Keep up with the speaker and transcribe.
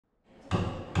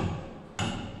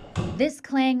This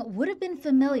clang would have been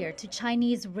familiar to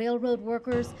Chinese railroad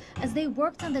workers as they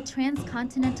worked on the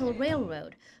Transcontinental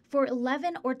Railroad for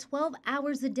 11 or 12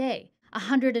 hours a day.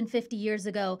 150 years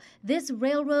ago, this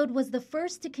railroad was the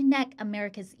first to connect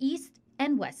America's East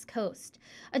and West Coast.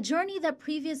 A journey that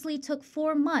previously took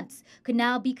 4 months could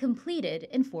now be completed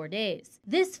in 4 days.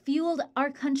 This fueled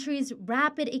our country's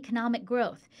rapid economic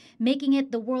growth, making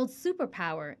it the world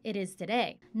superpower it is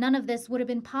today. None of this would have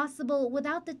been possible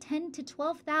without the 10 to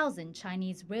 12,000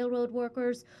 Chinese railroad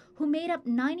workers who made up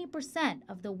 90%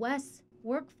 of the West's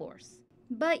workforce.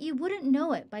 But you wouldn't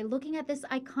know it by looking at this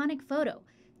iconic photo,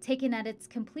 taken at its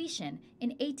completion in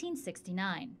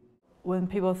 1869. When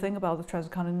people think about the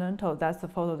Transcontinental, that's the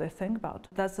photo they think about.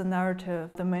 That's the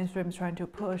narrative the mainstream is trying to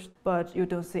push, but you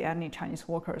don't see any Chinese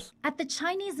workers. At the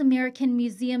Chinese American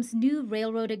Museum's new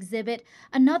railroad exhibit,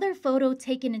 another photo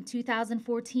taken in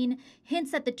 2014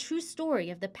 hints at the true story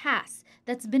of the past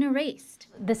that's been erased.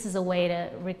 This is a way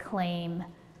to reclaim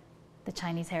the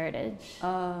Chinese heritage.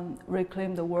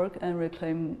 Reclaim the work and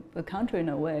reclaim the country in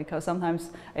a way, because sometimes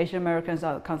Asian Americans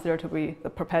are considered to be the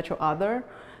perpetual other,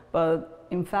 but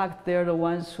in fact, they're the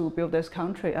ones who built this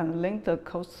country and linked the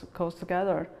coast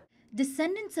together.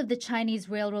 Descendants of the Chinese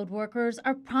railroad workers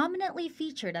are prominently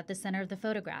featured at the center of the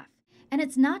photograph. And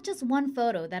it's not just one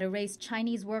photo that erased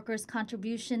Chinese workers'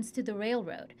 contributions to the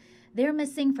railroad. They're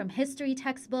missing from history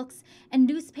textbooks and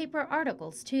newspaper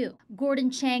articles, too.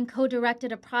 Gordon Chang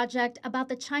co-directed a project about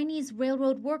the Chinese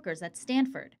railroad workers at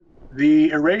Stanford. The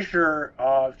erasure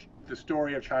of the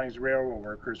story of Chinese railroad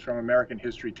workers from American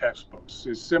history textbooks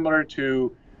is similar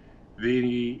to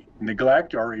the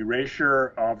neglect or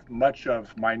erasure of much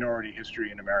of minority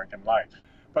history in American life.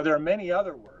 But there are many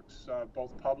other works,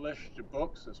 both published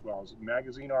books as well as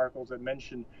magazine articles that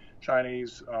mention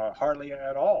Chinese hardly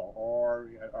at all or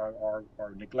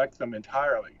neglect them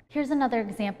entirely. Here's another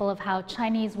example of how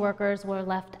Chinese workers were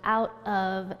left out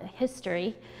of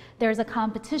history. There's a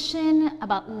competition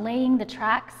about laying the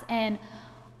tracks, and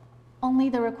only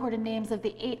the recorded names of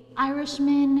the 8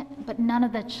 Irishmen, but none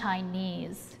of the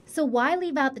Chinese. So why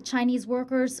leave out the Chinese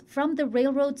workers from the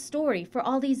railroad story for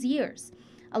all these years?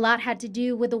 A lot had to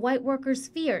do with the white workers'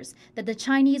 fears that the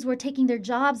Chinese were taking their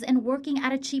jobs and working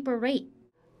at a cheaper rate.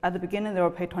 At the beginning, they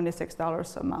were paid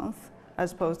 $26 a month,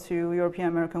 as opposed to European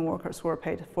American workers who were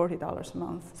paid $40 a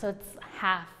month. So it's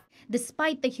half.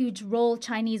 Despite the huge role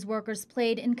Chinese workers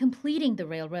played in completing the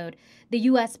railroad, the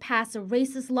U.S. passed a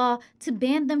racist law to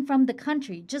ban them from the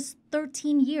country just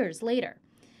 13 years later.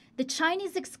 The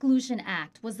Chinese Exclusion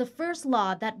Act was the first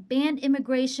law that banned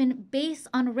immigration based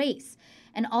on race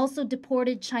and also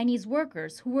deported Chinese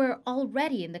workers who were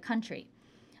already in the country.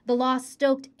 The law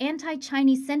stoked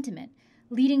anti-Chinese sentiment,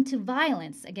 leading to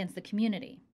violence against the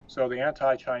community. So the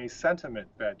anti-Chinese sentiment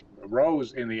that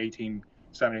arose in the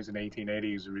 1870s and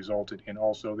 1880s resulted in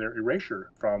also their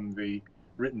erasure from the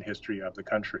written history of the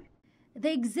country.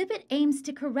 The exhibit aims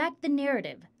to correct the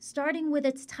narrative, starting with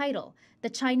its title, "The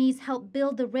Chinese Helped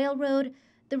Build the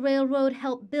Railroad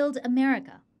Helped Build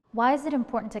America." Why is it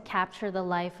important to capture the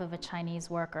life of a Chinese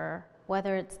worker,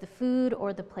 whether it's the food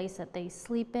or the place that they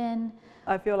sleep in?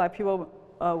 I feel like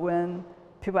when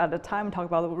people at the time talk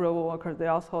about the railroad workers, they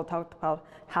also talked about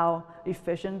how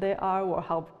efficient they are or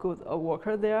how good a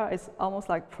worker they are. It's almost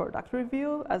like product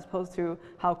review as opposed to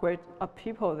how great a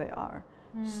people they are.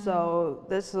 So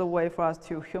this is a way for us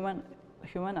to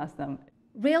humanize them.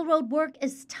 Railroad work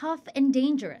is tough and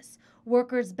dangerous.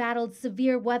 Workers battled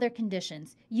severe weather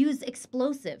conditions, used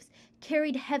explosives,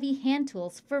 carried heavy hand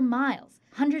tools for miles.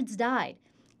 Hundreds died.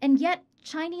 And yet,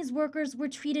 Chinese workers were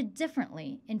treated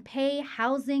differently in pay,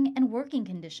 housing, and working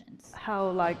conditions.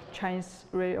 How Chinese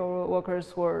railroad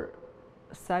workers were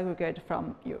segregated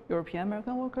from European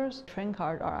American workers. Train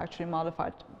cars are actually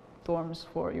modified dorms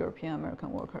for European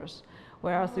American workers,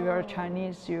 whereas if you are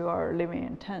Chinese, you are living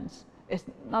in tents. It's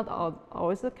not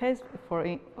always the case.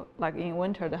 Like in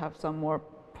winter, they have some more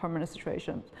permanent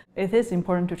situations. It is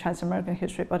important to Chinese American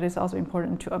history, but it's also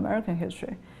important to American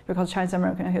history because Chinese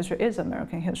American history is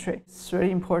American history. It's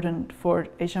really important for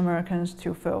Asian Americans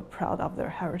to feel proud of their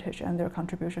heritage and their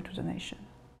contribution to the nation.